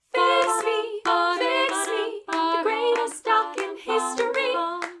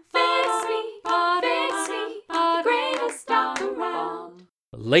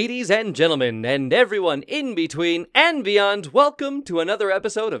Ladies and gentlemen, and everyone in between and beyond, welcome to another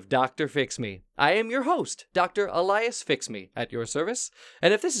episode of Dr. Fix Me. I am your host, Dr. Elias Fix Me, at your service.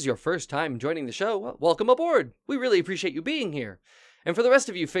 And if this is your first time joining the show, well, welcome aboard. We really appreciate you being here. And for the rest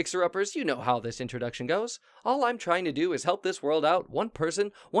of you fixer-uppers, you know how this introduction goes. All I'm trying to do is help this world out one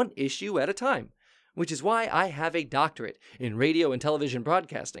person, one issue at a time. Which is why I have a doctorate in radio and television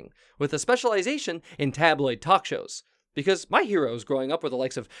broadcasting, with a specialization in tabloid talk shows. Because my heroes growing up were the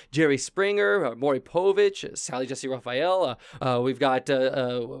likes of Jerry Springer, Maury Povich, Sally Jesse Raphael. We've got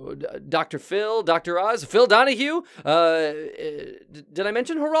Dr. Phil, Dr. Oz, Phil Donahue. Did I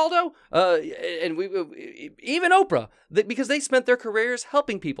mention Geraldo? And we even Oprah, because they spent their careers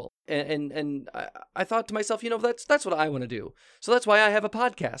helping people. And I thought to myself, that's what I want to do. So that's why I have a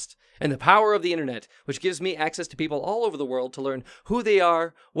podcast and the power of the internet, which gives me access to people all over the world to learn who they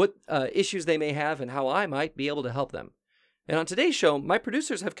are, what issues they may have, and how I might be able to help them. And on today's show, my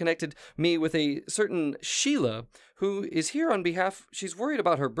producers have connected me with a certain Sheila, who is here on behalf. She's worried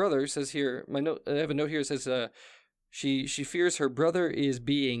about her brother. Says here, I have a note here that says she fears her brother is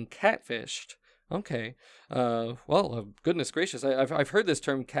being catfished. Okay. Goodness gracious. I've heard this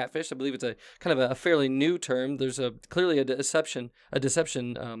term catfish. I believe it's a kind of a fairly new term. There's clearly a deception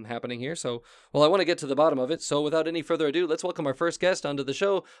happening here. So, I want to get to the bottom of it. So without any further ado, let's welcome our first guest onto the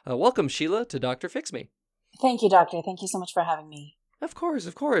show. Welcome, Sheila, to Dr. Fix Me. Thank you, Doctor. Thank you so much for having me. Of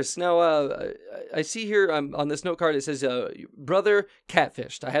course. Now, I see here on this note card, it says, brother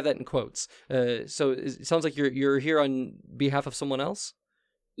catfished. I have that in quotes. So it sounds like you're here on behalf of someone else?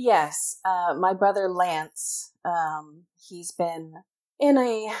 Yes. My brother, Lance, he's been in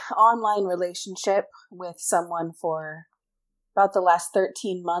a online relationship with someone for about the last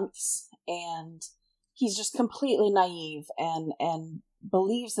 13 months, and he's just completely naive and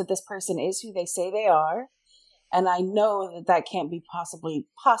believes that this person is who they say they are. And I know that can't be possibly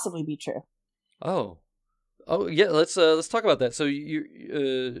be true. Oh yeah. Let's talk about that. So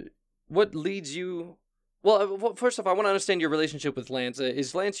what leads you? Well, first off, I want to understand your relationship with Lance.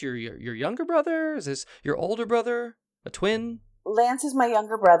 Is Lance your younger brother? Is this your older brother? A twin? Lance is my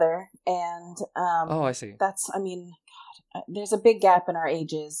younger brother, and I see. There's a big gap in our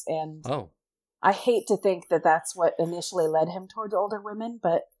ages, and I hate to think that that's what initially led him towards older women,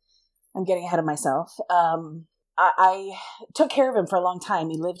 but I'm getting ahead of myself. I took care of him for a long time.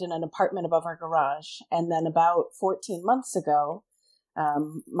 He lived in an apartment above our garage. And then about 14 months ago,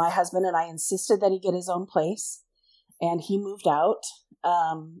 my husband and I insisted that he get his own place. And he moved out.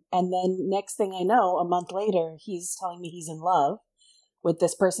 And then next thing I know, a month later, he's telling me he's in love with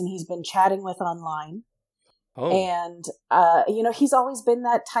this person he's been chatting with online. Oh. And, he's always been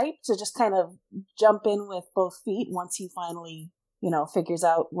that type to just kind of jump in with both feet once he finally, figures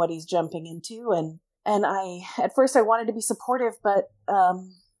out what he's jumping into. And at first I wanted to be supportive, but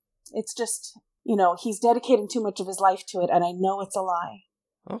it's just, he's dedicating too much of his life to it, and I know it's a lie.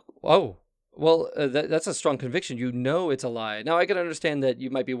 Oh. Well, that's a strong conviction. It's a lie. Now, I can understand that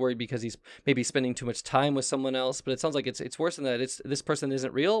you might be worried because he's maybe spending too much time with someone else, but it sounds like it's worse than that. This person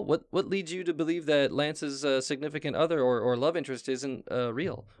isn't real. What leads you to believe that Lance's significant other or love interest isn't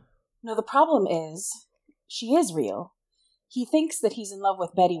real? No, the problem is she is real. He thinks that he's in love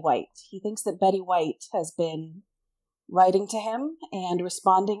with Betty White. He thinks that Betty White has been writing to him and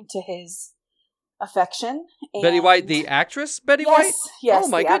responding to his affection. Betty White, the actress Betty White? Yes, oh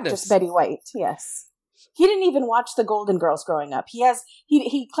my the goodness. Actress Betty White, yes. He didn't even watch the Golden Girls growing up.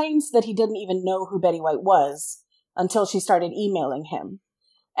 He claims that he didn't even know who Betty White was until she started emailing him.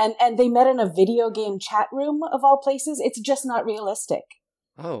 And they met in a video game chat room, of all places. It's just not realistic.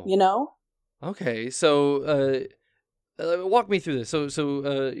 Oh. Okay, so... walk me through this. So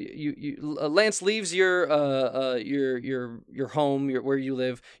Lance leaves your home, where you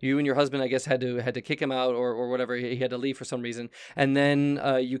live. You and your husband, I guess, had to kick him out or whatever. He had to leave for some reason, and then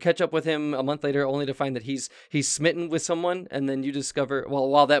you catch up with him a month later, only to find that he's smitten with someone. And then you discover,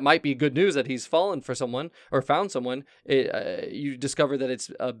 while that might be good news that he's fallen for someone or found someone, you discover that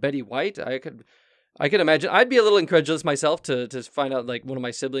it's Betty White. I could imagine. I'd be a little incredulous myself to find out like one of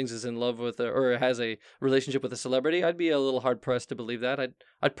my siblings is in love with or has a relationship with a celebrity. I'd be a little hard pressed to believe that.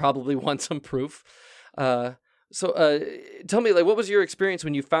 I'd probably want some proof. So tell me, like, what was your experience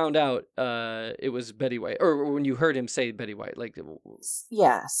when you found out it was Betty White, or when you heard him say Betty White? Like,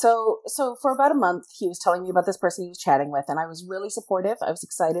 yeah. So for about a month, he was telling me about this person he was chatting with, and I was really supportive. I was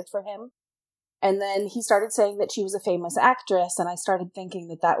excited for him. And then he started saying that she was a famous actress, and I started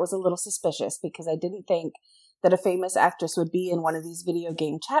thinking that was a little suspicious because I didn't think that a famous actress would be in one of these video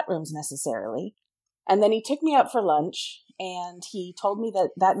game chat rooms necessarily. And then he took me out for lunch, and he told me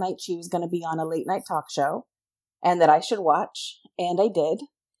that night she was going to be on a late night talk show and that I should watch. and I did.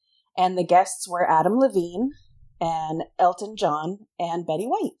 And the guests were Adam Levine and Elton John and Betty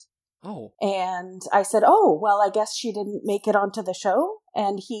White. Oh. And I said, oh, well, I guess she didn't make it onto the show.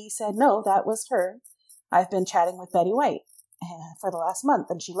 And he said, no, that was her. I've been chatting with Betty White for the last month,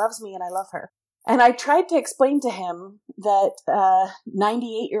 and she loves me and I love her. And I tried to explain to him that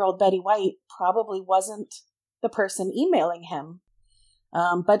 98-year-old Betty White probably wasn't the person emailing him.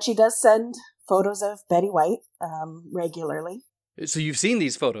 But she does send photos of Betty White regularly. So you've seen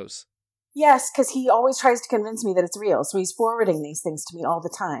these photos? Yes, because he always tries to convince me that it's real. So he's forwarding these things to me all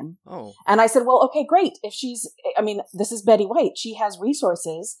the time. Oh. And I said, well, okay, great. If this is Betty White. She has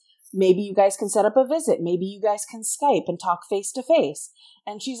resources. Maybe you guys can set up a visit. Maybe you guys can Skype and talk face to face.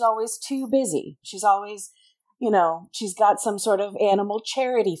 And she's always too busy. She's always, she's got some sort of animal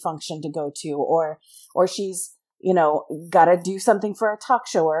charity function to go to, or she's, got to do something for a talk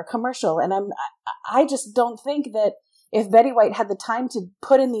show or a commercial. And I just don't think that if Betty White had the time to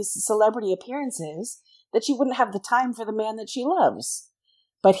put in these celebrity appearances, that she wouldn't have the time for the man that she loves.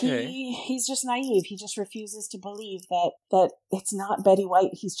 But he's just naive. He just refuses to believe that it's not Betty White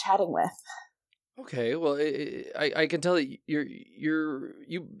he's chatting with. Okay, well, I can tell that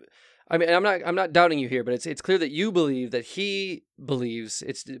you. I mean, I'm not doubting you here, but it's clear that you believe that he believes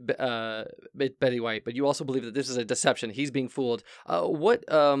it's Betty White, but you also believe that this is a deception. He's being fooled.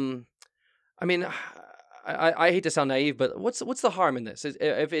 I mean, I hate to sound naive, but what's the harm in this?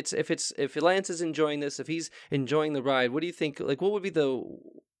 If Lance is enjoying this, if he's enjoying the ride, what do you think? Like, what would be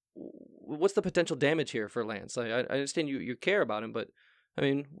what's the potential damage here for Lance? I understand you care about him, but I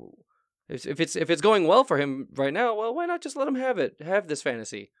mean, if it's going well for him right now, well, why not just let him have this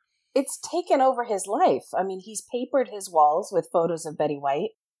fantasy? It's taken over his life. I mean, he's papered his walls with photos of Betty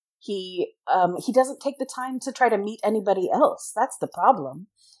White. He doesn't take the time to try to meet anybody else. That's the problem,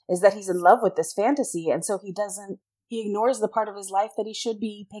 is that he's in love with this fantasy. And so he ignores the part of his life that he should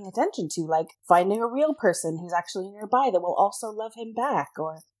be paying attention to, like finding a real person who's actually nearby that will also love him back,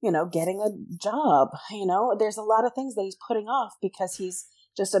 or, getting a job. There's a lot of things that he's putting off because he's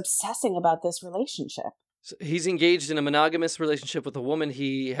just obsessing about this relationship. So he's engaged in a monogamous relationship with a woman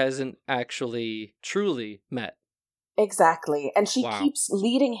he hasn't actually truly met. Exactly. And she keeps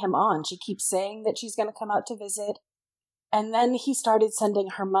leading him on. She keeps saying that she's going to come out to visit. And then he started sending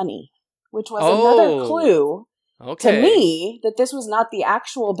her money, which was another clue to me that this was not the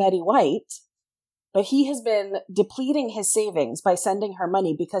actual Betty White, but he has been depleting his savings by sending her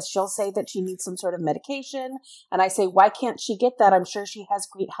money because she'll say that she needs some sort of medication. And I say, why can't she get that? I'm sure she has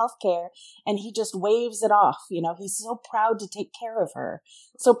great health care. And he just waves it off. He's so proud to take care of her,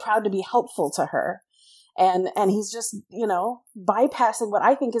 so proud to be helpful to her. And he's just, bypassing what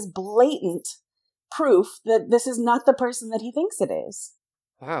I think is blatant proof that this is not the person that he thinks it is.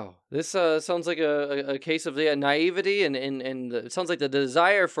 Wow, this sounds like a case of naivety, and it sounds like the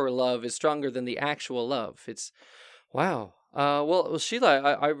desire for love is stronger than the actual love. It's wow. Well, Sheila,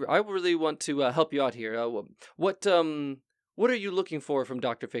 I really want to help you out here. What are you looking for from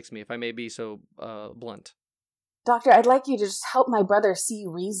Dr. Fix Me, if I may be so blunt? Doctor, I'd like you to just help my brother see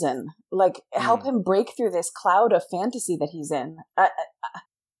reason. Help him break through this cloud of fantasy that he's in.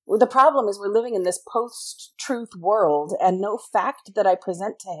 The problem is we're living in this post-truth world, and no fact that I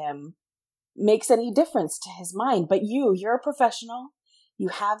present to him makes any difference to his mind. But you're a professional. You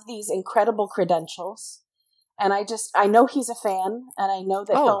have these incredible credentials. And I know he's a fan, and I know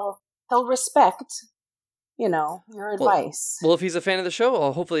that he'll respect your advice. Well, if he's a fan of the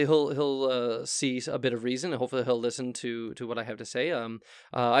show, hopefully he'll see a bit of reason, and hopefully he'll listen to what I have to say.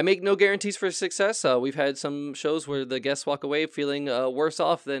 I make no guarantees for success. We've had some shows where the guests walk away feeling worse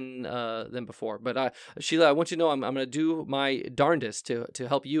off than before. But Sheila, I want you to know I'm going to do my darndest to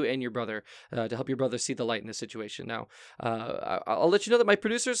help you and your brother, to help your brother see the light in this situation. Now, I'll let you know that my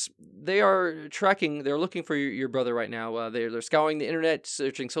producers, they are tracking, they're looking for your brother right now. They're scouring the internet,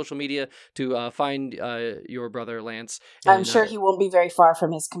 searching social media to find your brother Lance. And, I'm sure he won't be very far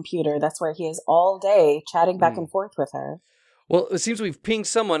from his computer. That's where he is all day chatting back and forth with her. Well, it seems we've pinged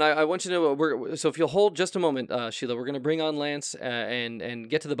someone. I want you to know, so if you'll hold just a moment, Sheila, we're going to bring on Lance and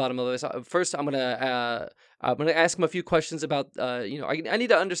get to the bottom of this. First, I'm going to ask him a few questions about, I need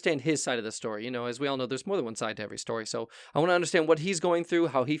to understand his side of the story. As we all know, there's more than one side to every story. So I want to understand what he's going through,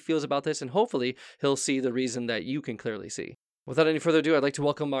 how he feels about this, and hopefully he'll see the reason that you can clearly see. Without any further ado, I'd like to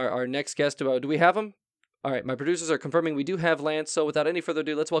welcome our next guest. Do we have him? All right, my producers are confirming we do have Lance, so without any further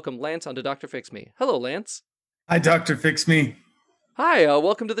ado, let's welcome Lance onto Dr. Fix Me. Hello, Lance. Hi, Dr. Fix Me. Hi,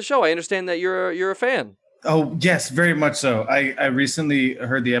 welcome to the show. I understand that you're a fan. Oh, yes, very much so. I recently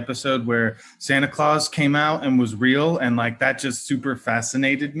heard the episode where Santa Claus came out and was real, and that just super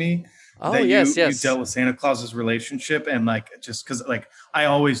fascinated me. Oh, that yes. you dealt with Santa Claus's relationship, and like just because like I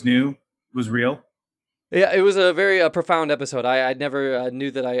always knew was real. Yeah, it was a very profound episode. I never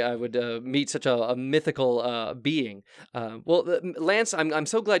knew that I would meet such a mythical being. Lance, I'm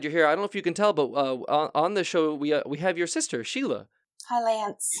so glad you're here. I don't know if you can tell, but on the show we have your sister Sheila. Hi,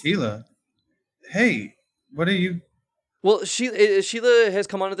 Lance. Sheila, hey, what are you? Well, Sheila has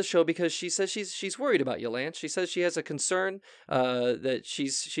come onto the show because she says she's worried about you, Lance. She says she has a concern that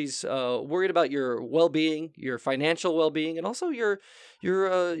she's worried about your well-being, your financial well-being, and also your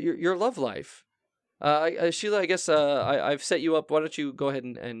love life. Sheila, I guess I've set you up. Why don't you go ahead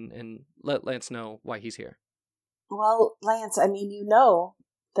and let Lance know why he's here? Well, Lance, I mean, you know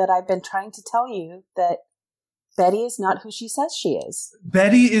that I've been trying to tell you that Betty is not who she says she is.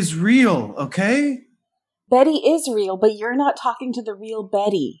 Betty is real, okay? Betty is real, but you're not talking to the real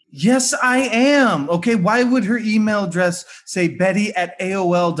Betty. Yes, I am. Okay, why would her email address say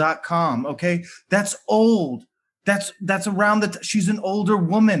betty@aol.com? Okay, that's old. That's around she's an older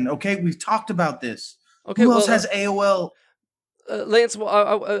woman. Okay, we've talked about this. Okay, who else has AOL? Lance, well,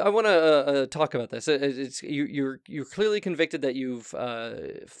 I want to talk about this. You're clearly convicted that you've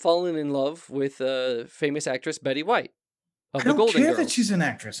fallen in love with famous actress Betty White of the Golden Girls. I don't care that she's an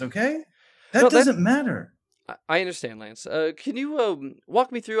actress. Okay, that doesn't matter. I understand, Lance. Can you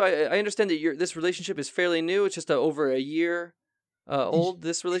walk me through? I understand that this relationship is fairly new. It's just over a year old.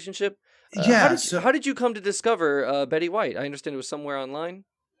 This relationship. Yeah. How did you come to discover Betty White? I understand it was somewhere online.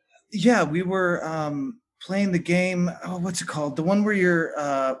 Yeah, we were playing the game. Oh, what's it called? The one where you're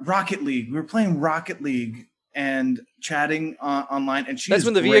Rocket League. We were playing Rocket League and chatting online, and that's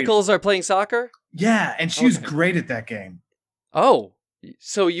when the vehicles are playing soccer. Yeah, and she was great at that game. Oh.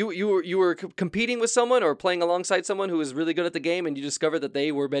 So you were competing with someone or playing alongside someone who was really good at the game, and you discovered that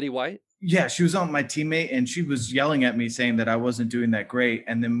they were Betty White? Yeah, she was on my teammate, and she was yelling at me saying that I wasn't doing that great.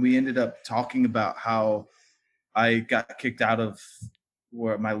 And then we ended up talking about how I got kicked out of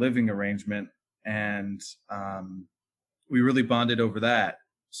my living arrangement, and we really bonded over that.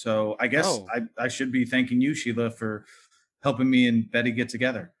 So I guess I should be thanking you, Sheila, for helping me and Betty get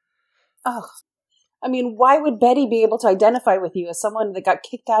together. Oh. I mean, why would Betty be able to identify with you as someone that got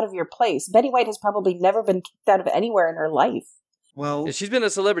kicked out of your place? Betty White has probably never been kicked out of anywhere in her life. Well, she's been a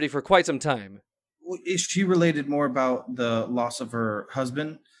celebrity for quite some time. Is she related more about the loss of her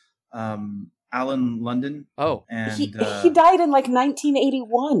husband, Alan London? Oh. And he died in like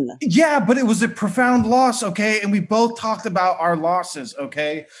 1981. Yeah, but it was a profound loss, okay? And we both talked about our losses,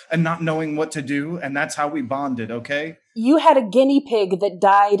 okay? And not knowing what to do, and that's how we bonded, okay? You had a guinea pig that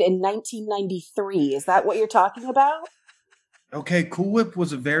died in 1993. Is that what you're talking about? Okay, Cool Whip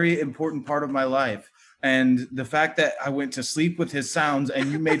was a very important part of my life. And the fact that I went to sleep with his sounds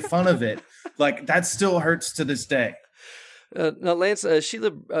and you made fun of it, like that still hurts to this day. Now, Lance,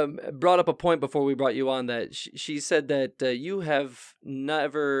 Sheila brought up a point before we brought you on that she said that you have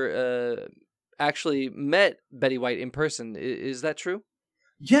never actually met Betty White in person. Is that true?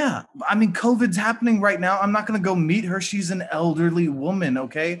 Yeah. I mean, COVID's happening right now. I'm not going to go meet her. She's an elderly woman,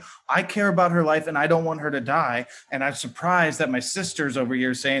 okay? I care about her life and I don't want her to die. And I'm surprised that my sister's over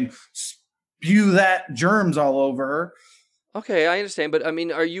here saying, spew that germs all over her. Okay, I understand. But I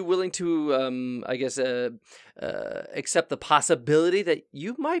mean, are you willing to, accept the possibility that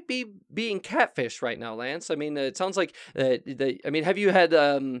you might be being catfished right now, Lance? I mean, it sounds like have you had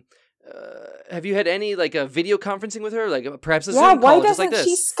any like a video conferencing with her, like perhaps a Zoom call, just like this? Why doesn't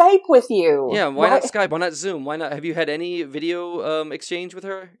she Skype with you? Yeah, why not Skype? Why not Zoom? Why not? Have you had any video exchange with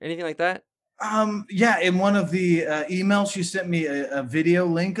her? Anything like that? Yeah, in one of the emails, she sent me a video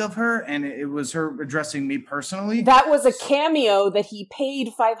link of her, and it was her addressing me personally. That was a cameo that he paid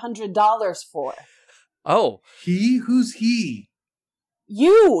 $500 for. Oh, who's he?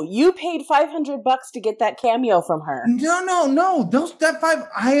 You paid $500 to get that cameo from her. No.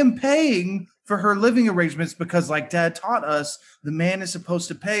 I am paying for her living arrangements because, like Dad taught us, the man is supposed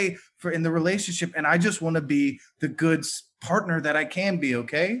to pay for in the relationship, and I just want to be the good partner that I can be.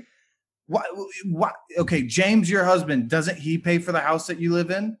 Okay. What? Okay, James, your husband, doesn't he pay for the house that you live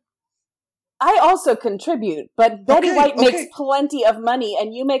in? I also contribute, but Betty White makes plenty of money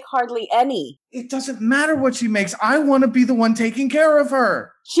and you make hardly any. It doesn't matter what she makes. I want to be the one taking care of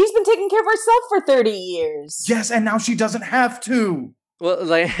her. She's been taking care of herself for 30 years. Yes, and now she doesn't have to. Well,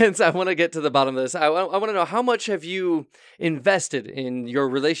 Lance, I want to get to the bottom of this. I want to know, how much have you invested in your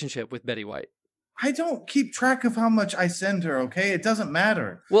relationship with Betty White? I don't keep track of how much I send her, okay? It doesn't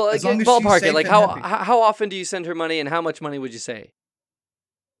matter. Well, as long as ballpark it. Like, how often do you send her money, and how much money would you say?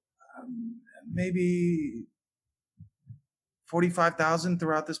 Maybe $45,000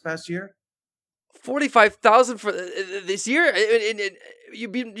 throughout this past year. $45,000 for this year?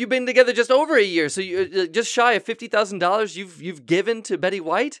 you've been together just over a year, so you just shy of $50,000 you've given to Betty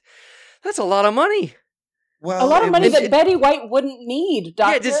White. That's a lot of money. Well, a lot of money that Betty White wouldn't need,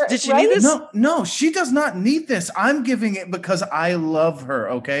 Doctor. Yeah, did she need this? No, she does not need this. I'm giving it because I love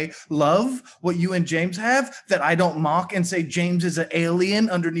her, okay? Love what you and James have, that I don't mock and say James is an alien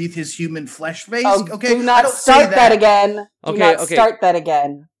underneath his human flesh face, okay? Do not start that again. Do not start that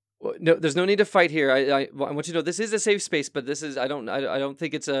again. No, there's no need to fight here. I want you to know this is a safe space, but this is I don't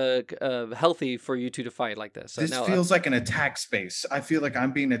think it's healthy for you two to fight like this. This feels like an attack space. I feel like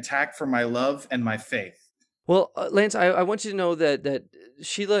I'm being attacked for my love and my faith. Well, Lance, I want you to know that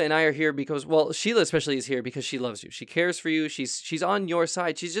Sheila and I are here because, well, Sheila especially is here because she loves you. She cares for you. She's on your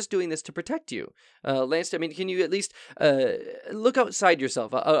side. She's just doing this to protect you. Lance, I mean, can you at least look outside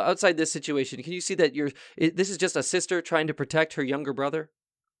yourself, outside this situation? Can you see that this is just a sister trying to protect her younger brother?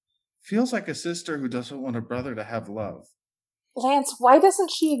 Feels like a sister who doesn't want a brother to have love. Lance, why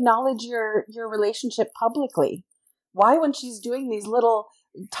doesn't she acknowledge your relationship publicly? Why, when she's doing these little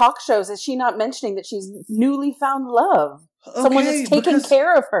talk shows, is she not mentioning that she's newly found love? Someone is taking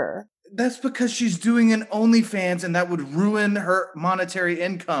care of her. That's because she's doing an OnlyFans, and that would ruin her monetary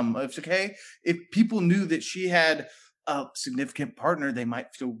income. Okay, if people knew that she had a significant partner, they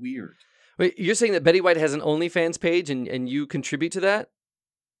might feel weird. Wait, you're saying that Betty White has an OnlyFans page, and you contribute to that?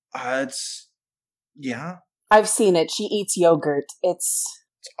 Yeah. I've seen it. She eats yogurt. It's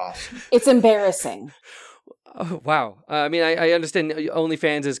awesome. It's embarrassing. Oh, wow. I mean, I understand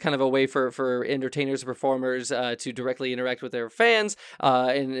OnlyFans is kind of a way for entertainers and performers to directly interact with their fans,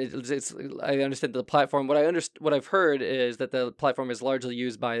 and I understand the platform. What I've heard is that the platform is largely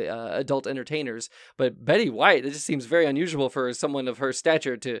used by adult entertainers. But Betty White, it just seems very unusual for someone of her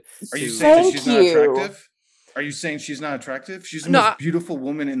stature to. Are you saying that she's not attractive? Are you saying she's not attractive? She's the most beautiful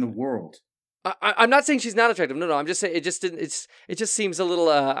woman in the world. I'm not saying she's not attractive. No. I'm just saying it just seems a little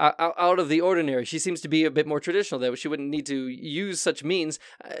out of the ordinary. She seems to be a bit more traditional. That she wouldn't need to use such means,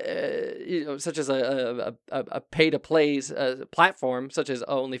 such as a pay to play platform such as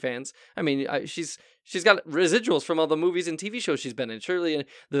OnlyFans. I mean, she's got residuals from all the movies and TV shows she's been in. Surely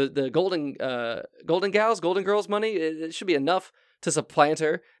the Golden Girls money, it should be enough to supplant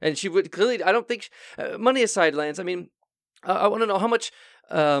her. And she would clearly. I don't think money aside, Lance. I mean, I want to know how much.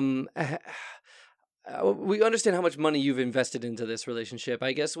 We understand how much money you've invested into this relationship.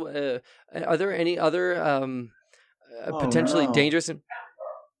 I guess, are there any other potentially dangerous... Are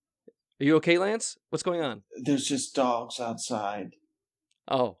you okay, Lance? What's going on? There's just dogs outside.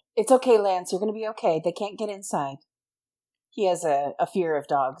 Oh. It's okay, Lance. You're going to be okay. They can't get inside. He has a fear of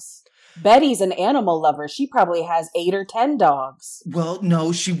dogs. Betty's an animal lover. She probably has 8 or 10 dogs. Well,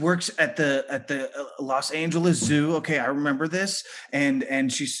 no, she works at the Los Angeles Zoo. Okay, I remember this,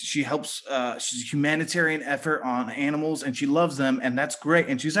 and she helps. She's a humanitarian effort on animals, and she loves them, and that's great.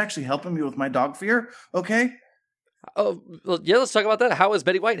 And she's actually helping me with my dog fear. Okay. Oh, well, yeah. Let's talk about that. How is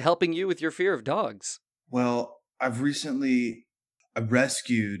Betty White helping you with your fear of dogs? Well, I've recently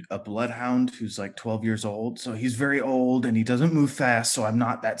rescued a bloodhound who's like 12 years old. So he's very old and he doesn't move fast. So I'm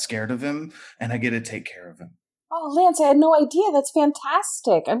not that scared of him, and I get to take care of him. Oh, Lance, I had no idea. That's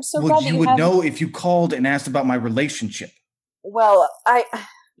fantastic. I'm so glad that you would know if you called and asked about my relationship. Well,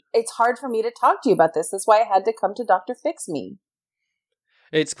 it's hard for me to talk to you about this. That's why I had to come to Dr. Fix Me.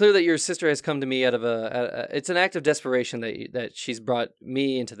 It's clear that your sister has come to me out of it's an act of desperation that she's brought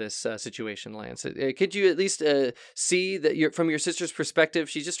me into this situation, Lance. Could you at least see that from your sister's perspective,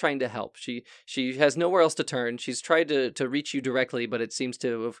 she's just trying to help. She has nowhere else to turn. She's tried to reach you directly, but it seems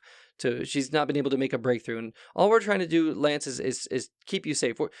she's not been able to make a breakthrough. And all we're trying to do, Lance, is keep you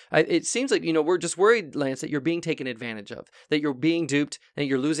safe. It seems like, we're just worried, Lance, that you're being taken advantage of, that you're being duped, and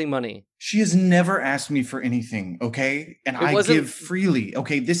you're losing money. She has never asked me for anything, okay? And I give freely,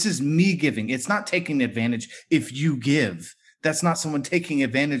 okay? This is me giving. It's not taking advantage if you give. That's not someone taking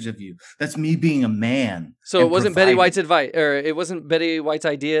advantage of you. That's me being a man. So it wasn't Betty White's advice, or it wasn't Betty White's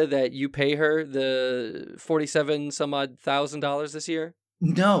idea that you pay her the $47,000 this year?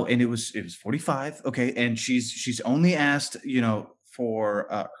 No, and it was 45, okay? And she's only asked, for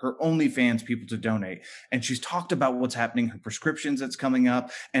her OnlyFans people to donate. And she's talked about what's happening, her prescriptions that's coming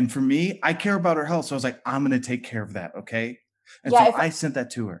up. And for me, I care about her health. So I was like, I'm going to take care of that, okay? And so I sent that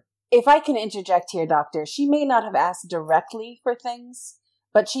to her. If I can interject here, Doctor, she may not have asked directly for things,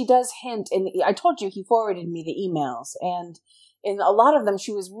 but she does hint. I told you he forwarded me the emails. And in a lot of them,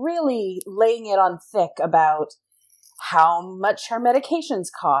 she was really laying it on thick about how much her medications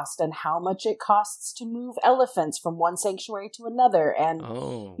cost and how much it costs to move elephants from one sanctuary to another and,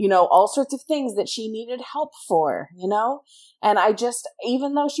 all sorts of things that she needed help for, And I just,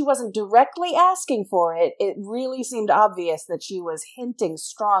 even though she wasn't directly asking for it, it really seemed obvious that she was hinting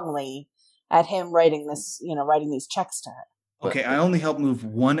strongly at him writing these checks to her. Okay, I only helped move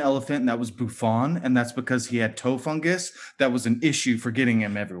one elephant, and that was Buffon, and that's because he had toe fungus. That was an issue for getting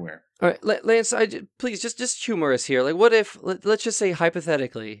him everywhere. All right, Lance, please, just humor us here. Like, what if, let's just say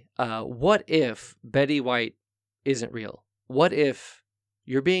hypothetically, what if Betty White isn't real? What if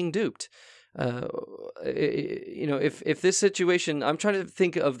you're being duped? If this situation, I'm trying to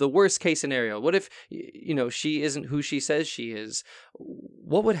think of the worst case scenario. What if, she isn't who she says she is?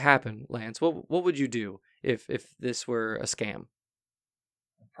 What would happen, Lance? What would you do if this were a scam?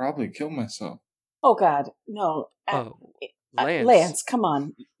 I'd probably kill myself. Oh God, no. Lance. Lance, come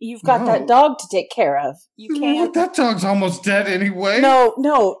on. You've got that dog to take care of. You can't. That dog's almost dead anyway. No,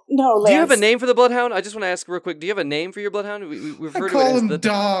 Lance. Do you have a name for the bloodhound? I just want to ask real quick. Do you have a name for your bloodhound? We've heard call him the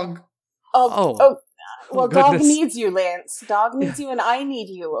dog. Oh, well, dog needs you, Lance. Dog needs you, and I need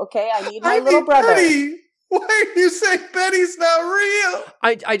you. Okay, I need my little brother. Betty. Why are you saying Betty's not real?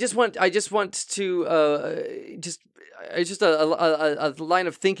 I just want to it's just a line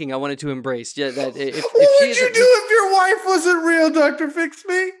of thinking I wanted to embrace. Yeah, that if what would you do if your wife wasn't real, Dr. Fix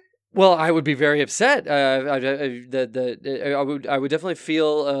Me? Well, I would be very upset. I would definitely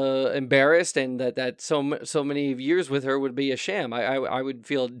feel embarrassed, and that so many years with her would be a sham. I would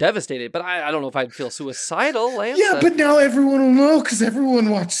feel devastated, but I don't know if I'd feel suicidal, Lance. Yeah, but now everyone will know because everyone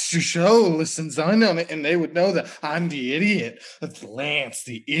watches your show, listens on it, and they would know that I'm the idiot. That's Lance,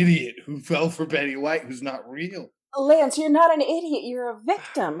 the idiot who fell for Betty White, who's not real. Lance, you're not an idiot. You're a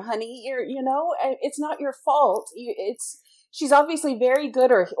victim, honey. It's not your fault. She's obviously very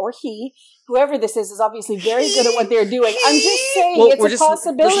good, or whoever this is obviously very good at what they're doing. I'm just saying it's a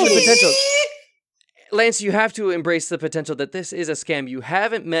possibility. Lance, you have to embrace the potential that this is a scam. You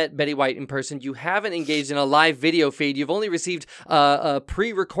haven't met Betty White in person. You haven't engaged in a live video feed. You've only received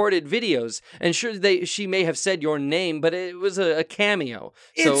pre-recorded videos. And sure, she may have said your name, but it was a cameo.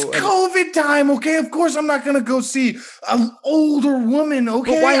 It's COVID time, okay? Of course I'm not going to go see an older woman,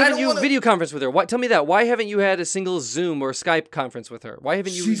 okay? But why haven't you video conference with her? Tell me that. Why haven't you had a single Zoom or Skype conference with her? Why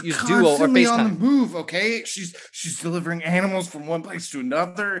haven't you used Duo or FaceTime? She's on the move, okay? She's delivering animals from one place to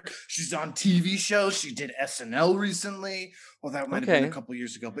another. She's on TV shows. She did SNL recently. Well, that might have been a couple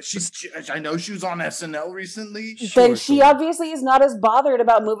years ago, but I know she was on SNL recently. Then she obviously is not as bothered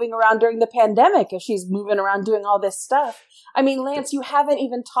about moving around during the pandemic if she's moving around doing all this stuff. I mean, Lance, you haven't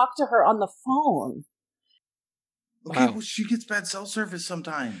even talked to her on the phone. Okay, well, she gets bad cell service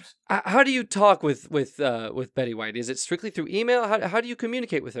sometimes. How do you talk with Betty White? Is it strictly through email? How do you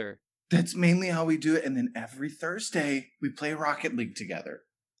communicate with her? That's mainly how we do it, and then every Thursday we play Rocket League together.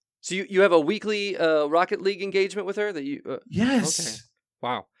 So you have a weekly Rocket League engagement with her that you? Yes.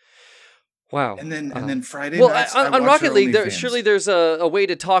 Okay. Wow. And then Friday nights. Well, on Rocket League, surely there's a way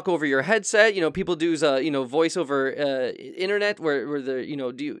to talk over your headset. People do voice over internet where the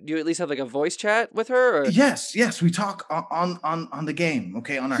do you at least have like a voice chat with her? Or? Yes, we talk on the game.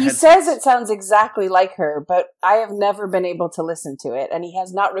 Okay, on our. He headsets. says it sounds exactly like her, but I have never been able to listen to it, and he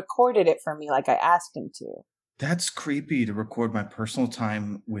has not recorded it for me like I asked him to. That's creepy to record my personal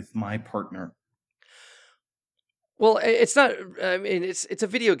time with my partner. Well, it's not. I mean, it's a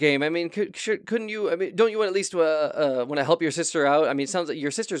video game. I mean, couldn't you? I mean, don't you want at least want to help your sister out? I mean, it sounds like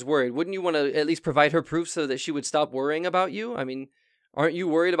your sister's worried. Wouldn't you want to at least provide her proof so that she would stop worrying about you? I mean, aren't you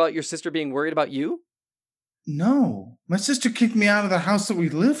worried about your sister being worried about you? No, my sister kicked me out of the house that we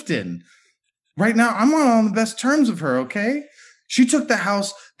lived in. Right now, I'm on the best terms of her. Okay, she took the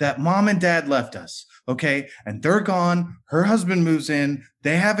house that mom and dad left us. Okay, and they're gone. Her husband moves in.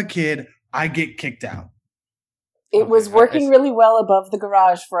 They have a kid. I get kicked out. It was working really well above the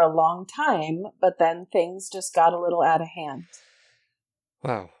garage for a long time, but then things just got a little out of hand.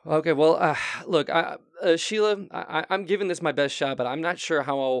 Wow. Okay. Well, look, Sheila, I'm giving this my best shot, but I'm not sure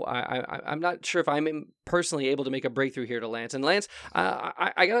how I'm not sure if I'm personally able to make a breakthrough here to Lance. And Lance,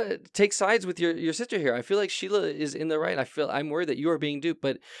 I gotta take sides with your sister here. I feel like Sheila is in the right. I'm worried that you are being duped,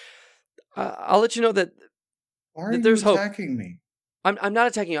 but I'll let you know that. Why are you attacking me? I'm not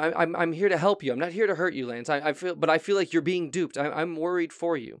attacking you. I'm here to help you. I'm not here to hurt you, Lance. I feel like you're being duped. I'm worried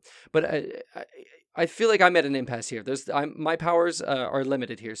for you, but I feel like I'm at an impasse here. My powers are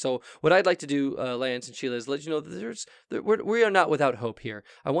limited here. So what I'd like to do, Lance and Sheila, is let you know that we are not without hope here.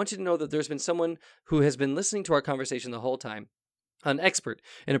 I want you to know that there's been someone who has been listening to our conversation the whole time. an expert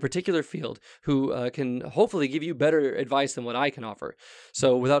in a particular field who can hopefully give you better advice than what I can offer.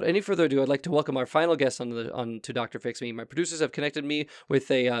 So without any further ado, I'd like to welcome our final guest on to Dr. Fix Me. My producers have connected me with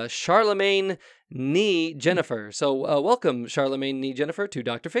a Charlamagne Nee Jennifer. So welcome, Charlamagne Nee Jennifer, to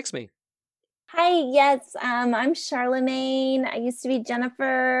Dr. Fix Me. Hi, yes, I'm Charlamagne. I used to be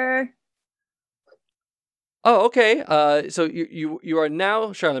Jennifer. Oh, okay. So you are now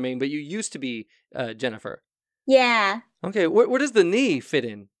Charlamagne, but you used to be Jennifer. Yeah. Okay, where does the knee fit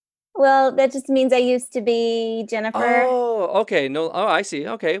in? Well, that just means I used to be Jennifer. Oh, okay. No, I see.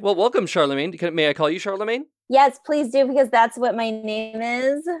 Okay. Well, welcome, Charlamagne. May I call you Charlamagne? Yes, please do, because that's what my name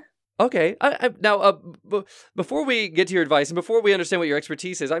is. Okay. Now, before we get to your advice and before we understand what your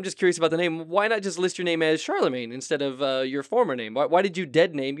expertise is, I'm just curious about the name. Why not just list your name as Charlamagne instead of your former name? Why did you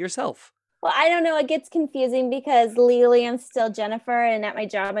dead name yourself? Well, I don't know. It gets confusing because legally I'm still Jennifer, and at my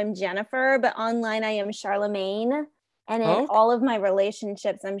job I'm Jennifer, but online I am Charlamagne. And in all of my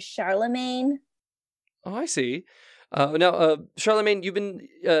relationships, I'm Charlamagne. Oh, I see. Now, Charlamagne, you've been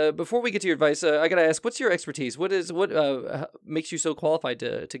before we get to your advice, I gotta ask, what's your expertise? What makes you so qualified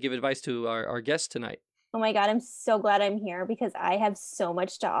to give advice to our guest tonight? Oh my God, I'm so glad I'm here because I have so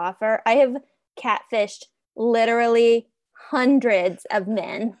much to offer. I have catfished literally hundreds of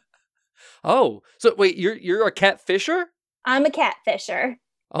men. Oh, so wait, you're a catfisher? I'm a catfisher.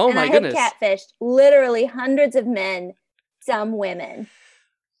 Oh my goodness. I have catfished literally hundreds of men, some women.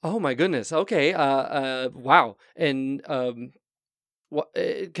 Oh my goodness. Okay. Wow. And what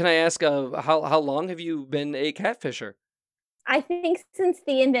can I ask? How long have you been a catfisher? I think since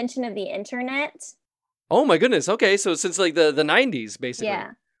the invention of the internet. Oh my goodness. Okay, so since like the 90s, basically.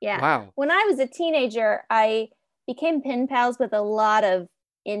 Yeah. Yeah. Wow. When I was a teenager, I became pen pals with a lot of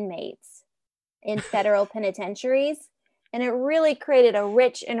inmates in federal penitentiaries. And it really created a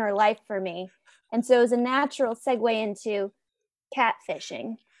rich inner life for me. And so it was a natural segue into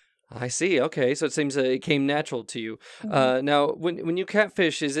catfishing. I see. Okay, so it seems it came natural to you. Mm-hmm. Now, when you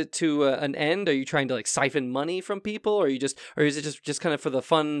catfish, is it to an end? Are you trying to like siphon money from people, or is it just kind of for the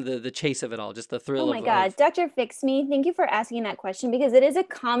fun, the chase of it all, just the thrill? Oh my God, Dr. Fix Me, thank you for asking that question because it is a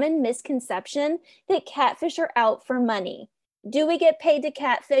common misconception that catfish are out for money. Do we get paid to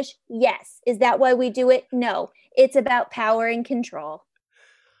catfish? Yes. Is that why we do it? No. It's about power and control.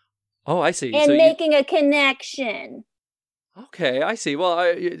 Oh, I see. And so making a connection. Okay, I see. Well,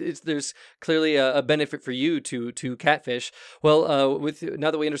 there's clearly a benefit for you to catfish. Well, now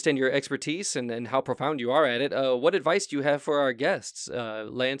that we understand your expertise and how profound you are at it, what advice do you have for our guests,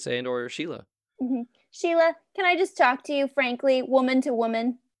 Lance and or Sheila? Mm-hmm. Sheila, can I just talk to you frankly, woman to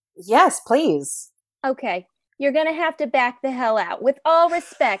woman? Yes, please. Okay. You're going to have to back the hell out. With all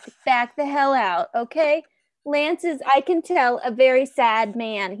respect, back the hell out, okay? Lance is, I can tell, a very sad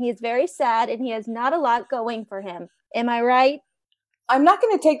man. He is very sad and he has not a lot going for him. Am I right? I'm not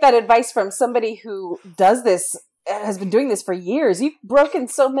going to take that advice from somebody who does this, has been doing this for years. You've broken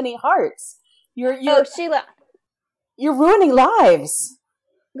so many hearts. Oh, Sheila. You're ruining lives.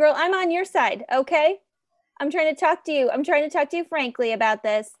 Girl, I'm on your side, okay? I'm trying to talk to you. I'm trying to talk to you frankly about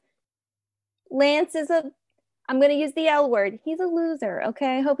this. Lance is I'm going to use the L word. He's a loser,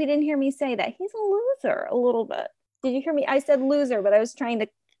 okay? I hope you didn't hear me say that. He's a loser a little bit. Did you hear me? I said loser, but I was trying to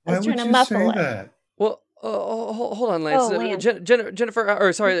muffle it. That? Well, hold on, Lance. Oh, Lance. Jennifer,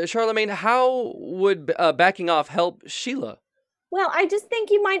 or sorry, Charlamagne, how would backing off help Sheila? Well, I just think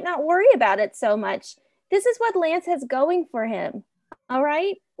you might not worry about it so much. This is what Lance has going for him, all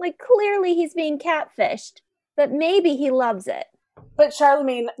right? Like, clearly he's being catfished, but maybe he loves it. But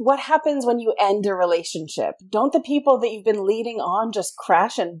Charlamagne, what happens when you end a relationship? Don't the people that you've been leading on just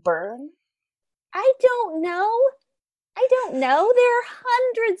crash and burn? I don't know. There are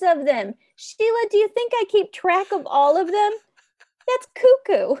hundreds of them. Sheila, do you think I keep track of all of them? That's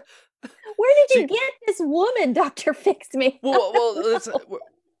cuckoo. Where did you get this woman, Dr. Fix Me? Well,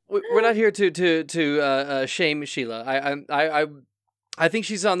 we're not here to shame Sheila. I think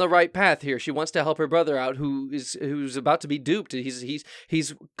she's on the right path here. She wants to help her brother out, who's about to be duped.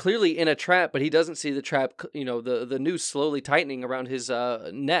 He's clearly in a trap, but he doesn't see the trap. You know, the noose slowly tightening around his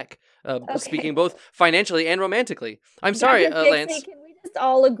neck. Okay. Speaking both financially and romantically. I'm sorry, Lance. Can we just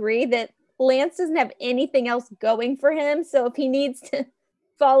all agree that Lance doesn't have anything else going for him? So if he needs to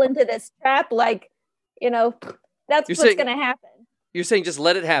fall into this trap, that's what's going to happen. You're saying just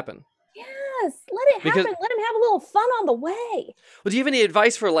let it happen. Yes, let it happen. Let him have a little fun on the way. Well, do you have any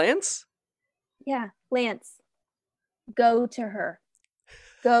advice for Lance? Yeah, Lance, go to her.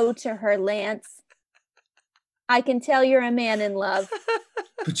 Go to her, Lance. I can tell you're a man in love.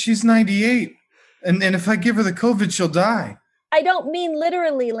 But she's 98. And if I give her the COVID, she'll die. I don't mean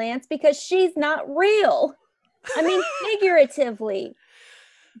literally, Lance, because she's not real. I mean, figuratively.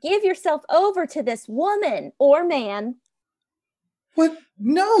 Give yourself over to this woman or man. What?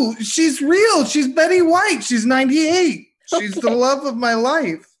 No, she's real. She's Betty White. She's 98. She's the love of my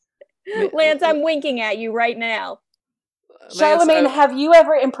life. Lance, I'm winking at you right now. Charlemagne, have you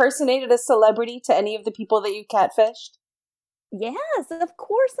ever impersonated a celebrity to any of the people that you catfished? Yes, of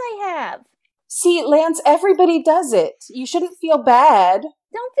course I have. See, Lance, everybody does it. You shouldn't feel bad.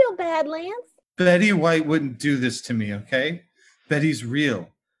 Don't feel bad, Lance. Betty White wouldn't do this to me, okay? Betty's real.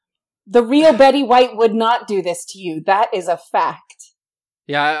 The real Betty White would not do this to you. That is a fact.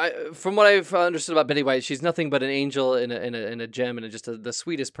 Yeah, from what I've understood about Betty White, she's nothing but an angel in a gem and just the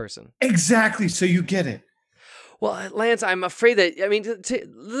sweetest person. Exactly, so you get it. Well, Lance, I'm afraid that, I mean,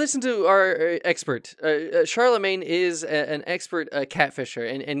 listen to our expert. Charlemagne is an expert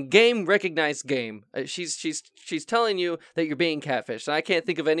catfisher and game recognized game. She's telling you that you're being catfished. And I can't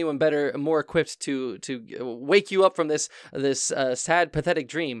think of anyone better, more equipped to wake you up from this sad, pathetic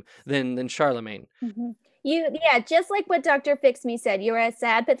dream than Charlemagne. Mm-hmm. Just like what Dr. Fix Me said, you're a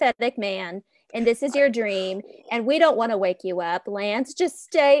sad, pathetic man, and this is your dream, and we don't want to wake you up, Lance. Just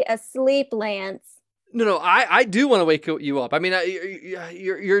stay asleep, Lance. No, I do want to wake you up. I mean,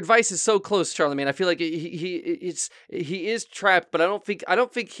 your advice is so close, Charlemagne. I feel like he is trapped, but I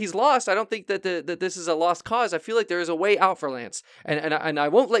don't think he's lost. I don't think that this is a lost cause. I feel like there is a way out for Lance, and I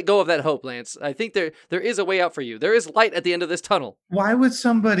won't let go of that hope, Lance. I think there is a way out for you. There is light at the end of this tunnel. Why would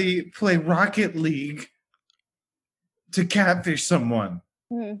somebody play Rocket League to catfish someone?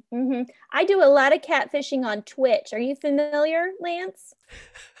 Mm-hmm. I do a lot of catfishing on Twitch. Are you familiar, Lance?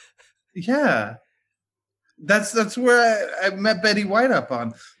 Yeah. That's where I met Betty White up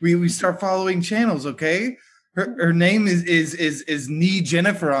on. We start following channels, okay? Her name is Nee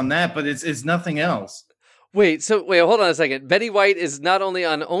Jennifer on that, but it's nothing else. Wait, hold on a second. Betty White is not only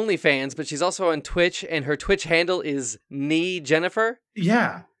on OnlyFans, but she's also on Twitch, and her Twitch handle is Nee Jennifer?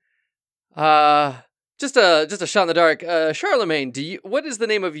 Yeah. Just a shot in the dark. Charlemagne, what is the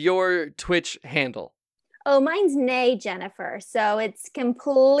name of your Twitch handle? Oh, mine's Nay Jennifer, so it's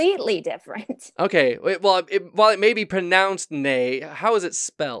completely different. Okay, while it may be pronounced Nay, how is it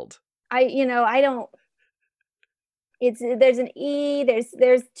spelled? I don't. There's an E.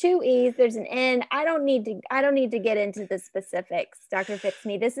 There's two E's. There's an N. I don't need to get into the specifics, Dr. Fix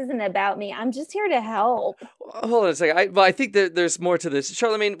Me. This isn't about me. I'm just here to help. Hold on a second. I think that there's more to this.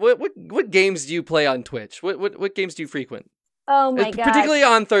 Charlemagne, what games do you play on Twitch? What games do you frequent? Oh my god! Particularly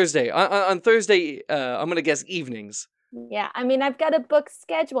on Thursday. On Thursday, I'm gonna guess evenings. Yeah, I mean, I've got a booked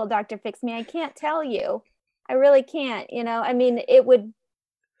schedule, Dr. Fix Me. I can't tell you. I really can't. I mean, it would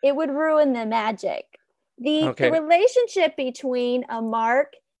ruin the magic. The relationship between a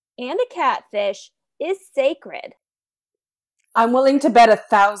mark and a catfish is sacred. I'm willing to bet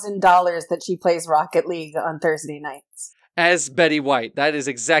 $1,000 that she plays Rocket League on Thursday nights. As Betty White. That is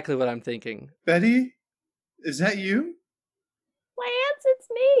exactly what I'm thinking. Betty? Is that you? Lance, it's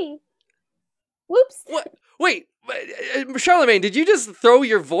me. Whoops. What? Wait, Charlemagne, did you just throw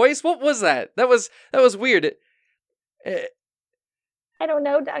your voice? What was that? That was weird. I don't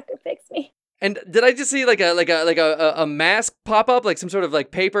know, Dr. Fix Me. And did I just see like a mask pop up, like some sort of like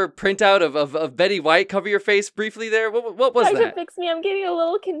paper printout of Betty White cover your face briefly there? What was that? Dr. Fix Me, I'm getting a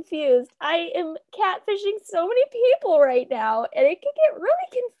little confused. I am catfishing so many people right now, and it can get really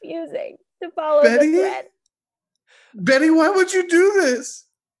confusing to follow the thread. Betty, why would you do this?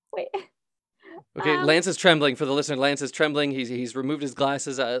 Wait. Okay, Lance is trembling. For the listener, Lance is trembling. He's removed his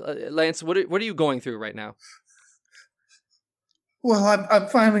glasses. Lance, what are you going through right now? Well, I'm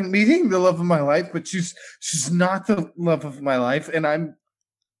finally meeting the love of my life, but she's not the love of my life, and I've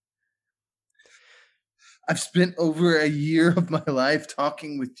spent over a year of my life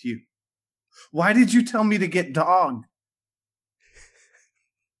talking with you. Why did you tell me to get dog?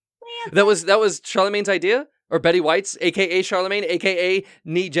 That was Charlemagne's idea? Or Betty White's, a.k.a. Charlemagne, a.k.a.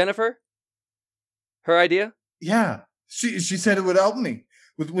 Nee Jennifer? Her idea? Yeah. She said it would help me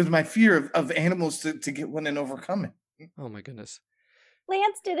with my fear of animals to get one and overcome it. Oh, my goodness.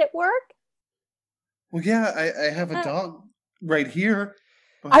 Lance, did it work? Well, yeah, I have a dog right here.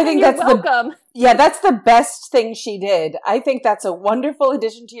 I think that's welcome. That's the best thing she did. I think that's a wonderful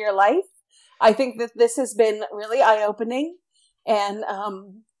addition to your life. I think that this has been really eye-opening, and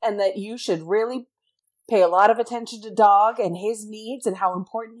that you should really pay a lot of attention to Dog and his needs and how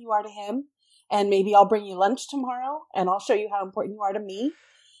important you are to him. And maybe I'll bring you lunch tomorrow, and I'll show you how important you are to me.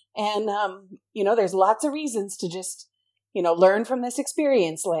 And there's lots of reasons to just learn from this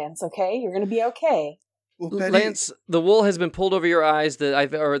experience, Lance. Okay, you're going to be okay. Well, Betty, Lance, the wool has been pulled over your eyes,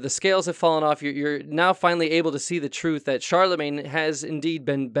 the scales have fallen off. You're now finally able to see the truth that Charlemagne has indeed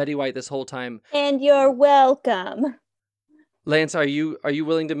been Betty White this whole time. And you're welcome. Lance, are you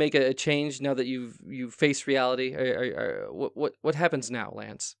willing to make a change now that you've faced reality? What happens now,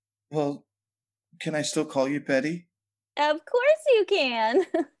 Lance? Well, can I still call you Betty? Of course you can.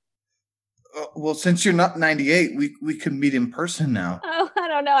 Well, since you're not 98, we can meet in person now. Oh, I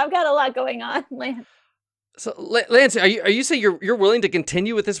don't know. I've got a lot going on, Lance. So, Lance, are you saying you're willing to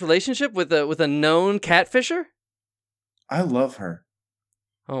continue with this relationship with a known catfisher? I love her.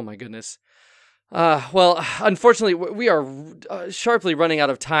 Oh my goodness. Well, unfortunately, we are sharply running out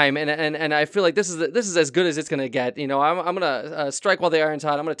of time, and I feel like this is as good as it's gonna get. You know, I'm gonna strike while the iron's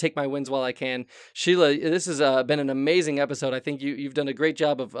hot. I'm gonna take my wins while I can. Sheila, this has been an amazing episode. I think you've done a great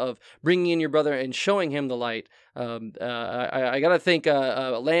job of bringing in your brother and showing him the light. I gotta thank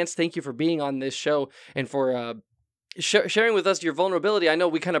Lance. Thank you for being on this show and for sharing with us your vulnerability. I know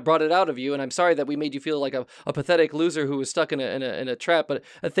we kind of brought it out of you, and I'm sorry that we made you feel like a pathetic loser who was stuck in a trap. But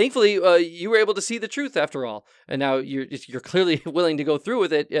thankfully, you were able to see the truth after all, and now you're clearly willing to go through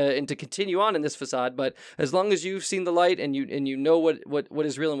with it and to continue on in this facade. But as long as you've seen the light and you know what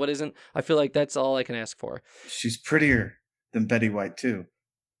is real and what isn't, I feel like that's all I can ask for. She's prettier than Betty White too.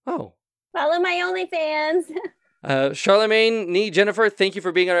 Oh, follow my OnlyFans. Charlemagne, Nee, Jennifer, thank you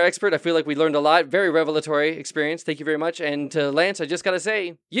for being our expert. I feel like we learned a lot. Very revelatory experience. Thank you very much. And to Lance, I just gotta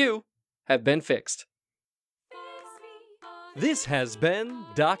say, you have been fixed. This has been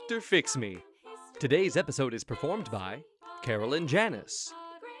Dr. Fix Me. Today's episode is performed by Carolyn Janis,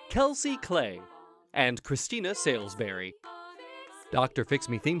 Kelsey Clay, and Christina Salisbury. Dr. Fix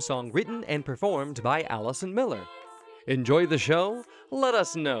Me theme song written and performed by Allison Miller. Enjoy the show? Let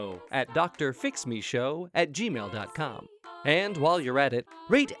us know at drfixmeshow@gmail.com. And while you're at it,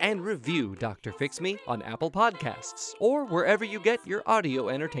 rate and review Dr. Fix Me on Apple Podcasts or wherever you get your audio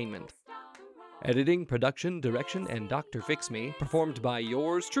entertainment. Editing, production, direction, and Dr. Fix Me performed by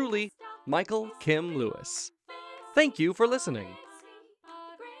yours truly, Michael Kim Lewis. Thank you for listening.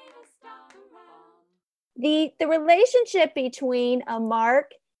 The relationship between a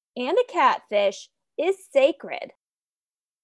mark and a catfish is sacred.